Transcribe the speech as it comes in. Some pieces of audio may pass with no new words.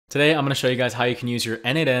Today, I'm going to show you guys how you can use your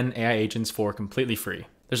n8n AI agents for completely free.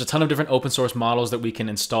 There's a ton of different open source models that we can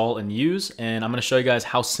install and use, and I'm going to show you guys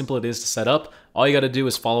how simple it is to set up. All you got to do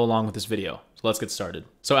is follow along with this video. So let's get started.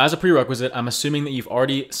 So as a prerequisite, I'm assuming that you've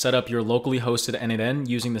already set up your locally hosted n8n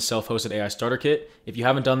using the self-hosted AI starter kit. If you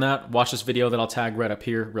haven't done that, watch this video that I'll tag right up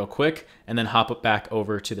here real quick, and then hop back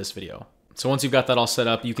over to this video. So once you've got that all set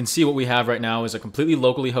up, you can see what we have right now is a completely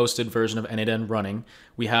locally hosted version of n8n running.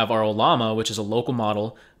 We have our Llama, which is a local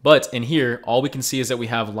model, but in here, all we can see is that we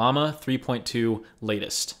have Llama 3.2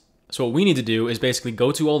 latest. So what we need to do is basically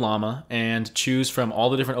go to Llama and choose from all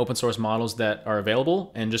the different open source models that are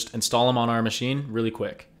available and just install them on our machine really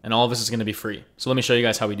quick. And all of this is going to be free. So let me show you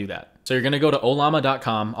guys how we do that. So you're going to go to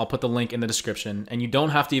ollama.com. I'll put the link in the description, and you don't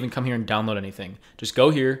have to even come here and download anything. Just go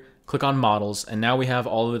here, click on models, and now we have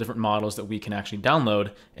all of the different models that we can actually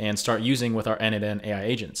download and start using with our n8n AI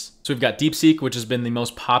agents. So we've got DeepSeek, which has been the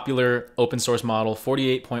most popular open source model,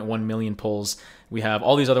 48.1 million pulls. We have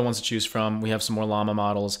all these other ones to choose from. We have some more Llama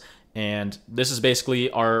models, and this is basically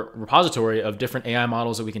our repository of different AI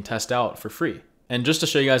models that we can test out for free. And just to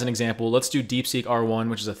show you guys an example, let's do DeepSeek R1,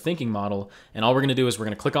 which is a thinking model. And all we're gonna do is we're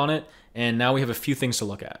gonna click on it, and now we have a few things to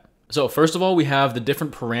look at. So first of all, we have the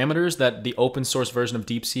different parameters that the open source version of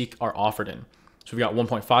DeepSeek are offered in. So we've got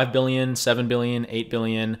 1.5 billion, 7 billion, 8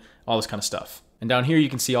 billion, all this kind of stuff. And down here, you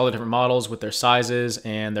can see all the different models with their sizes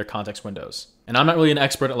and their context windows. And I'm not really an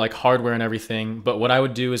expert at like hardware and everything, but what I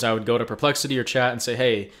would do is I would go to Perplexity or chat and say,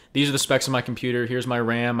 hey, these are the specs of my computer. Here's my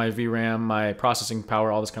RAM, my VRAM, my processing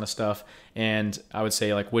power, all this kind of stuff. And I would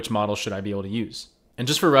say like, which model should I be able to use? And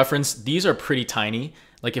just for reference, these are pretty tiny.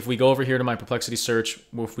 Like if we go over here to my Perplexity search,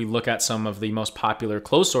 if we look at some of the most popular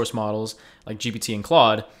closed source models like GPT and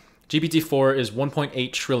Claude, GPT-4 is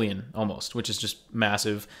 1.8 trillion almost, which is just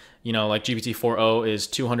massive. You know, like GPT-4o is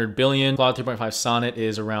 200 billion. Claude 3.5 Sonnet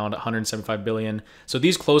is around 175 billion. So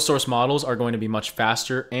these closed source models are going to be much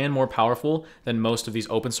faster and more powerful than most of these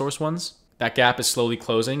open source ones. That gap is slowly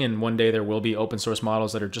closing, and one day there will be open source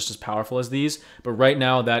models that are just as powerful as these. But right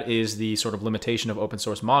now, that is the sort of limitation of open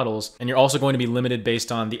source models. And you're also going to be limited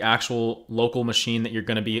based on the actual local machine that you're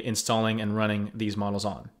going to be installing and running these models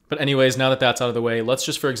on. But anyways, now that that's out of the way, let's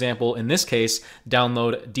just, for example, in this case,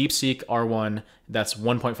 download DeepSeek R1. That's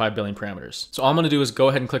 1.5 billion parameters. So all I'm going to do is go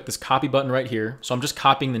ahead and click this copy button right here. So I'm just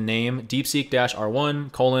copying the name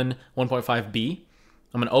DeepSeek-R1:1.5B.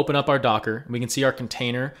 I'm going to open up our Docker, and we can see our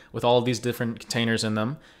container with all of these different containers in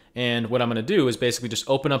them. And what I'm going to do is basically just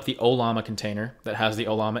open up the Ollama container that has the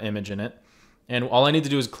Ollama image in it. And all I need to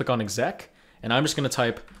do is click on exec, and I'm just going to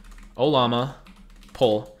type Ollama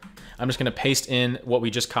pull. I'm just going to paste in what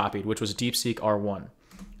we just copied, which was DeepSeek R1. I'm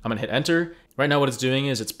going to hit enter. Right now what it's doing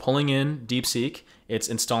is it's pulling in DeepSeek, it's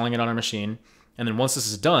installing it on our machine, and then once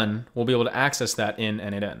this is done, we'll be able to access that in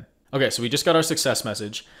n8n. Okay, so we just got our success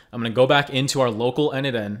message. I'm gonna go back into our local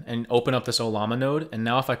n8n and open up this Ollama node. And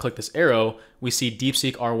now if I click this arrow, we see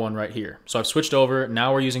DeepSeek R1 right here. So I've switched over,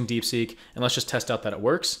 now we're using DeepSeek, and let's just test out that it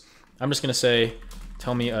works. I'm just gonna say,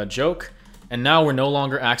 tell me a joke. And now we're no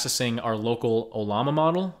longer accessing our local Ollama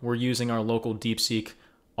model, we're using our local DeepSeek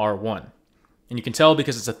R1. And you can tell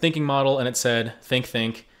because it's a thinking model and it said,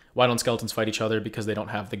 think, why don't skeletons fight each other? Because they don't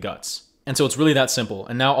have the guts. And so it's really that simple.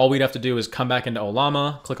 And now all we'd have to do is come back into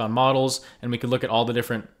Ollama, click on models, and we can look at all the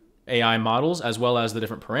different AI models as well as the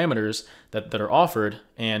different parameters that are offered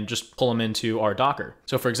and just pull them into our Docker.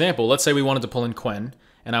 So for example, let's say we wanted to pull in Quen,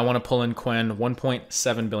 and I want to pull in Quen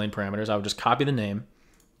 1.7 billion parameters. I would just copy the name,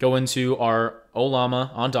 go into our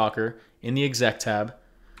Ollama on Docker in the exec tab.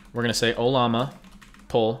 We're going to say Ollama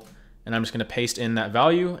pull, and I'm just going to paste in that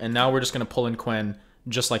value. And now we're just going to pull in Quen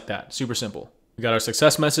just like that. Super simple. We got our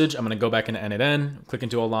success message. I'm going to go back into n8n, click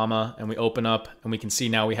into Ollama, and we open up, and we can see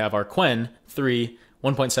now we have our Quen 3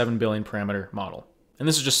 1.7 billion parameter model. And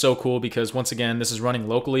this is just so cool because once again, this is running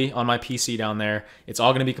locally on my PC down there. It's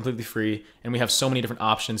all going to be completely free, and we have so many different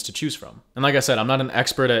options to choose from. And like I said, I'm not an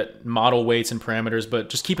expert at model weights and parameters, but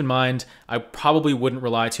just keep in mind, I probably wouldn't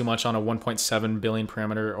rely too much on a 1.7 billion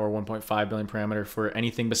parameter or 1.5 billion parameter for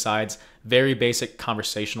anything besides very basic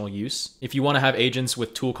conversational use. If you want to have agents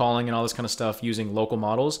with tool calling and all this kind of stuff using local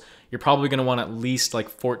models, you're probably going to want at least like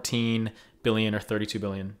 14 billion or 32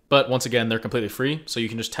 billion. But once again, they're completely free, so you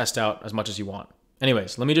can just test out as much as you want.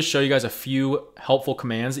 Anyways, let me just show you guys a few helpful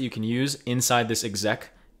commands that you can use inside this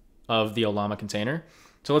exec of the Ollama container.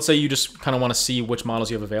 So let's say you just kind of want to see which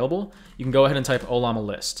models you have available. You can go ahead and type Ollama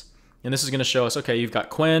list. And this is going to show us, okay, you've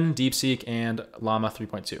got Quen, DeepSeek, and Llama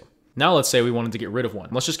 3.2. Now let's say we wanted to get rid of one.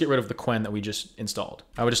 Let's just get rid of the Quen that we just installed.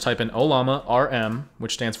 I would just type in Ollama RM,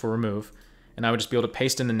 which stands for remove, and I would just be able to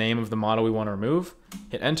paste in the name of the model we want to remove,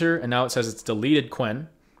 hit enter, and now it says it's deleted Quen.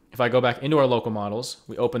 If I go back into our local models,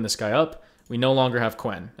 we open this guy up, we no longer have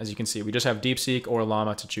Quen. As you can see, we just have DeepSeek or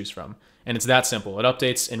Llama to choose from. And it's that simple. It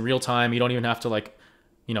updates in real time. You don't even have to like,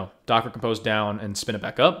 Docker compose down and spin it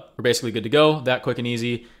back up. We're basically good to go, that quick and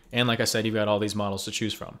easy. And like I said, you've got all these models to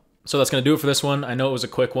choose from. So that's going to do it for this one. I know it was a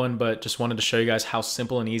quick one, but just wanted to show you guys how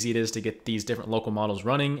simple and easy it is to get these different local models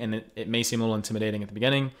running. And it may seem a little intimidating at the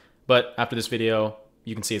beginning, but after this video,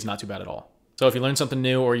 you can see it's not too bad at all. So if you learned something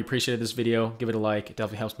new or you appreciated this video, give it a like. It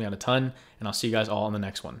definitely helps me out a ton. And I'll see you guys all in the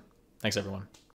next one. Thanks, everyone.